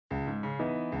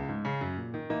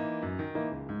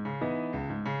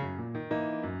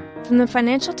From the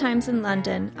Financial Times in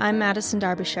London, I'm Madison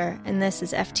Derbyshire, and this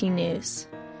is FT News.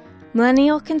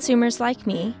 Millennial consumers like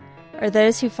me, or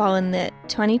those who fall in the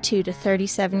 22 to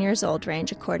 37 years old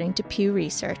range according to Pew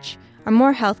Research, are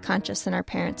more health conscious than our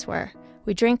parents were.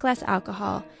 We drink less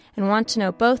alcohol and want to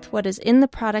know both what is in the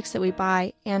products that we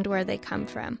buy and where they come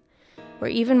from. We're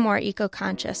even more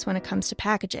eco-conscious when it comes to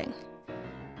packaging.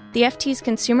 The FT's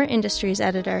Consumer Industries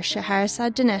editor,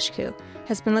 Scheherazade Dineshku,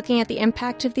 has been looking at the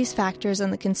impact of these factors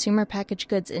on the consumer packaged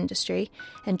goods industry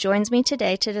and joins me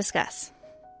today to discuss.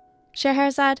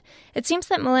 Scheherazade, it seems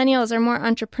that millennials are more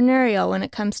entrepreneurial when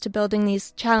it comes to building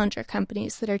these challenger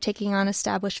companies that are taking on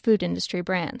established food industry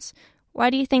brands. Why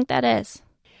do you think that is?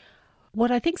 What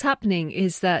I think's happening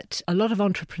is that a lot of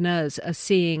entrepreneurs are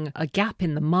seeing a gap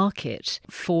in the market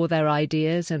for their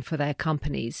ideas and for their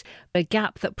companies, a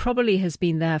gap that probably has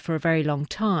been there for a very long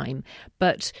time,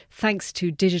 but thanks to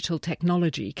digital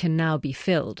technology can now be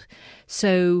filled.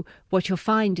 So what you're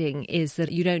finding is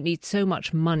that you don't need so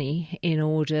much money in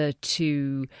order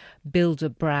to build a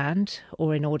brand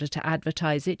or in order to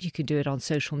advertise it. You can do it on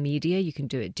social media, you can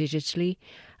do it digitally,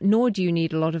 nor do you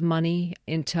need a lot of money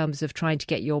in terms of trying to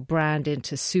get your brand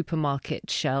into supermarket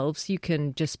shelves. You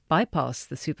can just bypass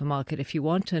the supermarket if you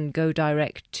want and go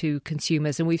direct to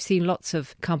consumers. And we've seen lots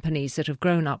of companies that have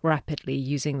grown up rapidly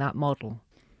using that model.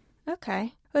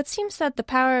 Okay. Well, it seems that the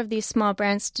power of these small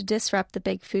brands to disrupt the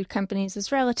big food companies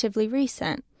is relatively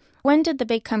recent. When did the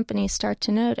big companies start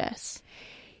to notice?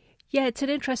 Yeah, it's an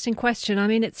interesting question. I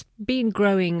mean, it's been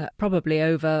growing probably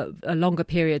over a longer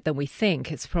period than we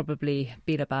think. It's probably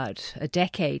been about a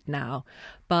decade now.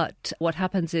 But what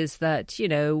happens is that,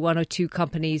 one or two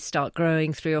companies start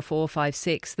growing, 3 or 4, 5,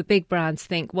 6. The big brands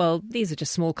think, well, these are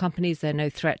just small companies. They're no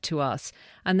threat to us.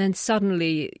 And then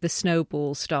suddenly the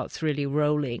snowball starts really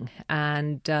rolling.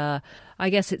 And I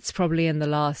guess it's probably in the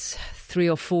last 3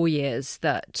 or 4 years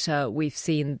that we've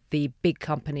seen the big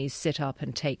companies sit up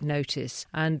and take notice.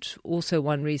 And also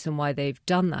one reason why they've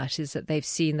done that is that they've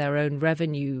seen their own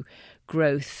revenue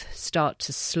growth start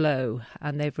to slow,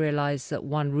 and they've realized that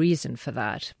one reason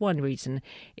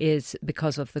is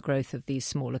because of the growth of these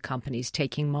smaller companies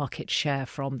taking market share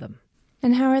from them.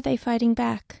 And how are they fighting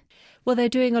back? Well, they're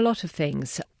doing a lot of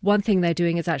things. One thing they're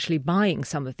doing is actually buying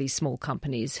some of these small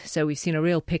companies. So we've seen a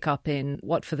real pickup in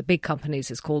what for the big companies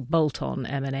is called bolt-on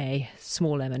M&A,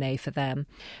 small M&A for them.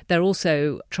 They're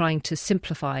also trying to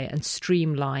simplify and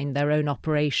streamline their own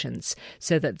operations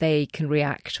so that they can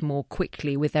react more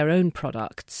quickly with their own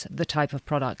products, the type of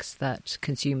products that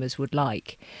consumers would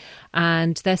like.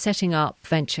 And they're setting up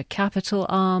venture capital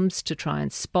arms to try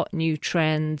and spot new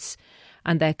trends.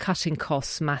 And they're cutting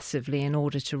costs massively in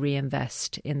order to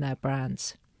reinvest in their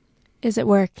brands. Is it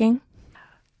working?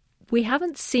 We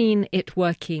haven't seen it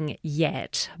working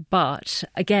yet, but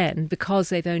again, because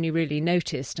they've only really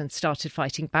noticed and started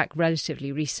fighting back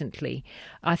relatively recently,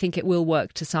 I think it will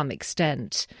work to some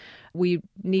extent. We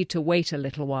need to wait a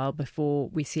little while before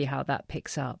we see how that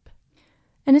picks up.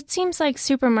 And it seems like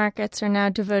supermarkets are now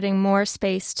devoting more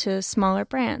space to smaller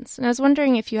brands. And I was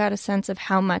wondering if you had a sense of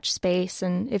how much space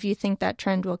and if you think that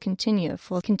trend will continue, if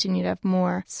we'll continue to have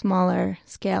more smaller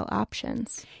scale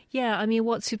options. Yeah, I mean,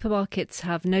 what supermarkets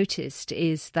have noticed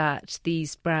is that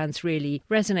these brands really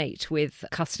resonate with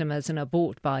customers and are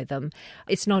bought by them.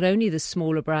 It's not only the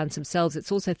smaller brands themselves,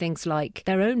 it's also things like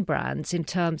their own brands in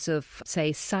terms of,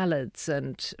 say, salads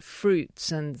and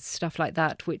fruits and stuff like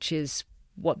that, which is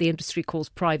what the industry calls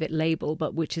private label,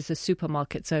 but which is a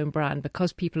supermarket's own brand.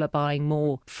 Because people are buying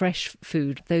more fresh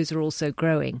food, those are also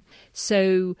growing.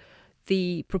 So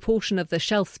the proportion of the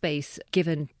shelf space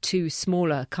given to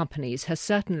smaller companies has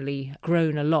certainly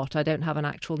grown a lot. I don't have an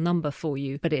actual number for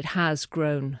you, but it has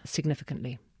grown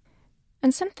significantly.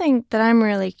 And something that I'm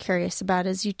really curious about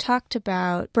is you talked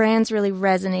about brands really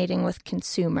resonating with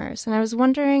consumers. And I was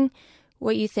wondering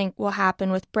what you think will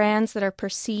happen with brands that are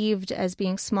perceived as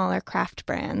being smaller craft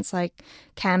brands like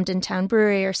Camden Town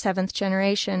Brewery or Seventh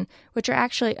Generation, which are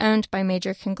actually owned by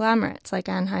major conglomerates like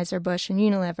Anheuser-Busch and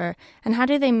Unilever. And how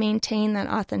do they maintain that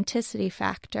authenticity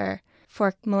factor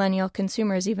for millennial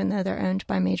consumers, even though they're owned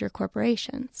by major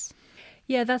corporations?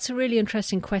 Yeah, that's a really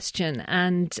interesting question.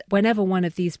 And whenever one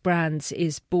of these brands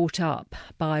is bought up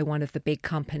by one of the big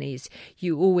companies,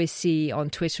 you always see on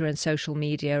Twitter and social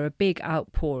media a big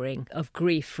outpouring of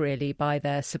grief, really, by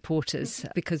their supporters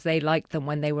because they liked them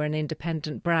when they were an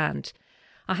independent brand.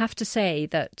 I have to say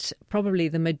that probably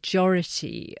the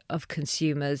majority of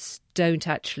consumers don't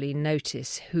actually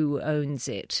notice who owns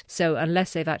it. So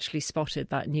unless they've actually spotted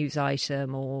that news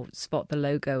item or spot the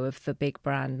logo of the big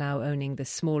brand now owning the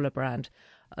smaller brand,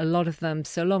 A lot of them,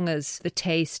 so long as the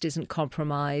taste isn't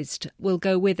compromised, will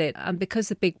go with it. And because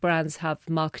the big brands have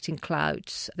marketing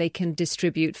clout, they can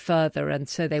distribute further, and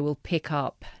so they will pick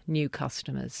up new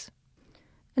customers.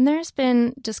 And there's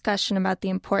been discussion about the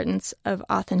importance of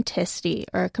authenticity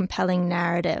or a compelling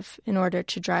narrative in order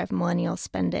to drive millennial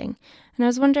spending. And I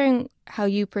was wondering how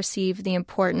you perceive the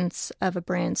importance of a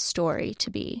brand's story to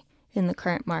be in the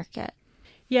current market.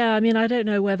 Yeah, I mean, I don't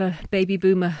know whether baby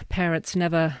boomer parents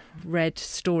never read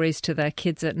stories to their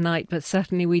kids at night, but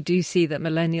certainly we do see that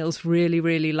millennials really,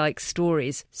 really like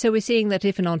stories. So we're seeing that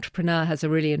if an entrepreneur has a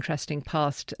really interesting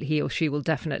past, he or she will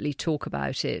definitely talk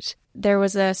about it. There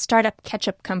was a startup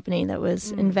ketchup company that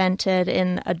was invented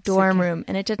in a dorm room,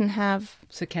 and it didn't have...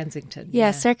 Sir Kensington.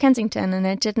 Yeah, Sir Kensington, and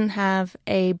it didn't have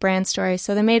a brand story,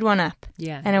 so they made one up,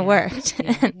 and it worked.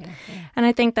 And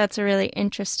I think that's a really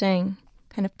interesting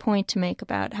kind of point to make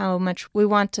about how much we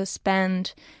want to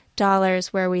spend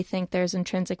dollars where we think there's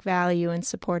intrinsic value in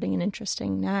supporting an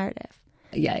interesting narrative.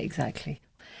 Yeah, exactly.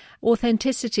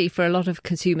 Authenticity for a lot of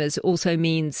consumers also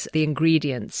means the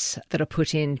ingredients that are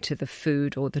put into the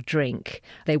food or the drink.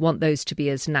 They want those to be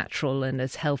as natural and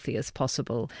as healthy as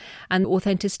possible. And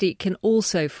authenticity can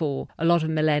also, for a lot of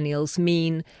millennials,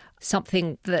 mean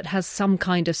something that has some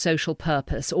kind of social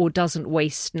purpose or doesn't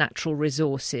waste natural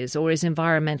resources or is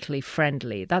environmentally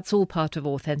friendly. That's all part of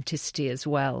authenticity as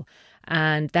well.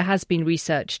 And there has been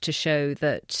research to show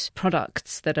that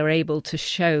products that are able to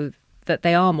show that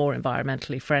they are more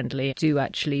environmentally friendly do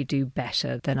actually do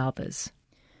better than others.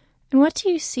 And what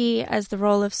do you see as the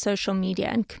role of social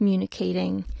media in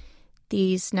communicating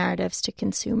these narratives to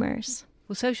consumers?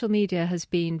 Well, social media has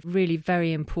been really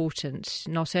very important,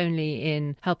 not only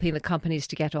in helping the companies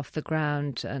to get off the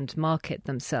ground and market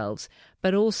themselves,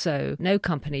 but also no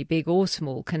company, big or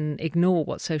small, can ignore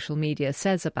what social media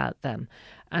says about them.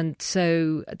 And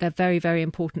so they're very, very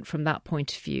important from that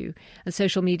point of view. And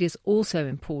social media is also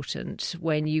important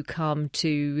when you come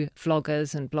to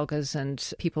vloggers and bloggers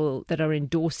and people that are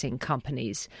endorsing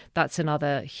companies. That's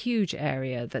another huge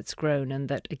area that's grown and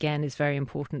that, again, is very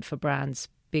important for brands,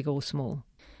 big or small.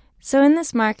 So in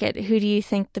this market, who do you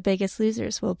think the biggest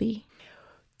losers will be?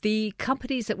 The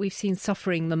companies that we've seen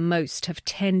suffering the most have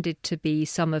tended to be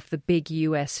some of the big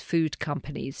US food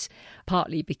companies,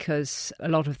 partly because a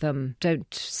lot of them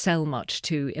don't sell much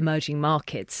to emerging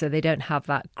markets, so they don't have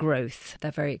that growth.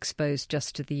 They're very exposed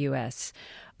just to the US.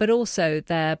 But also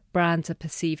their brands are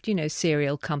perceived,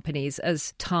 cereal companies,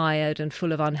 as tired and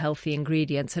full of unhealthy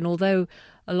ingredients. And although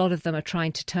a lot of them are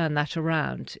trying to turn that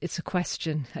around, it's a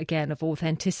question, again, of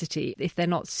authenticity. If they're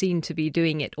not seen to be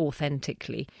doing it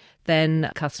authentically,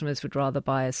 then customers would rather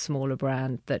buy a smaller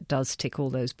brand that does tick all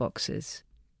those boxes.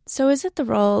 So is it the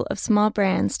role of small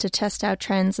brands to test out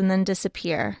trends and then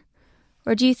disappear?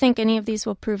 Or do you think any of these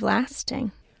will prove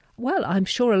lasting? Well, I'm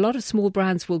sure a lot of small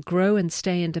brands will grow and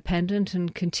stay independent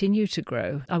and continue to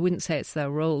grow. I wouldn't say it's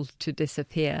their role to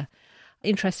disappear.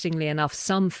 Interestingly enough,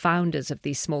 some founders of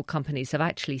these small companies have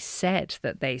actually said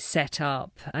that they set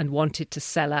up and wanted to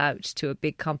sell out to a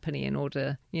big company in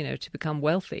order, to become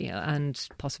wealthy and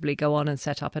possibly go on and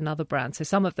set up another brand. So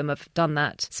some of them have done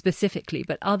that specifically,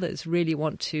 but others really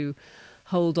want to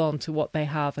hold on to what they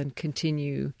have and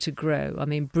continue to grow. I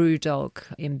mean, BrewDog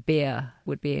in beer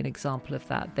would be an example of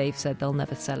that. They've said they'll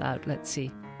never sell out. Let's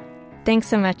see. Thanks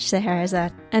so much,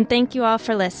 Scheherazade. And thank you all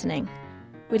for listening.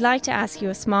 We'd like to ask you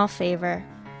a small favor.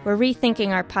 We're rethinking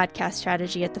our podcast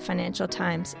strategy at the Financial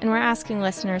Times, and we're asking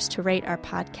listeners to rate our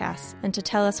podcasts and to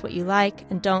tell us what you like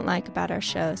and don't like about our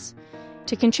shows.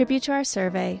 To contribute to our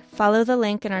survey, follow the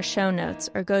link in our show notes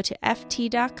or go to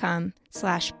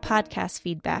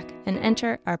ft.com/podcastfeedback and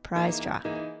enter our prize draw.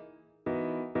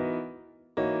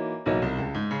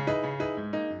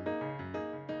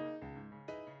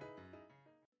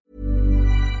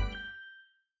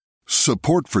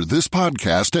 Support for this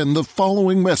podcast and the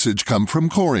following message come from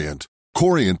Corient.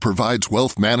 Corient provides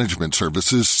wealth management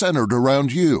services centered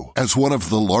around you. As one of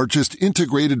the largest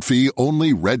integrated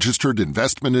fee-only registered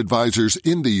investment advisors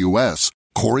in the U.S.,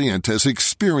 Corient has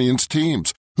experienced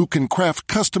teams who can craft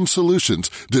custom solutions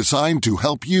designed to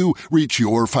help you reach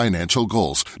your financial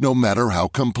goals, no matter how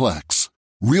complex.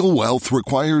 Real wealth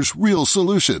requires real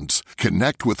solutions.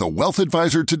 Connect with a wealth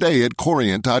advisor today at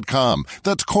Corient.com.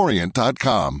 That's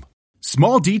Corient.com.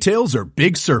 Small details are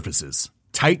big surfaces.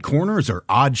 Tight corners are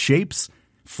odd shapes.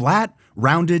 Flat,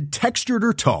 rounded, textured,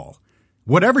 or tall.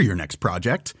 Whatever your next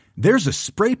project, there's a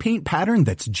spray paint pattern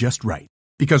that's just right.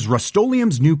 Because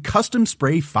Rust-Oleum's new Custom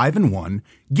Spray 5-in-1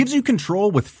 gives you control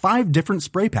with 5 different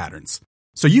spray patterns.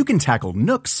 So you can tackle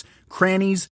nooks,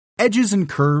 crannies, edges, and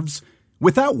curves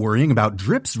without worrying about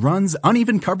drips, runs,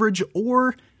 uneven coverage,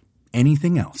 or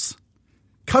anything else.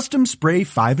 Custom Spray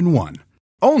 5-in-1.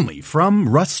 Only from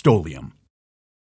Rust-Oleum.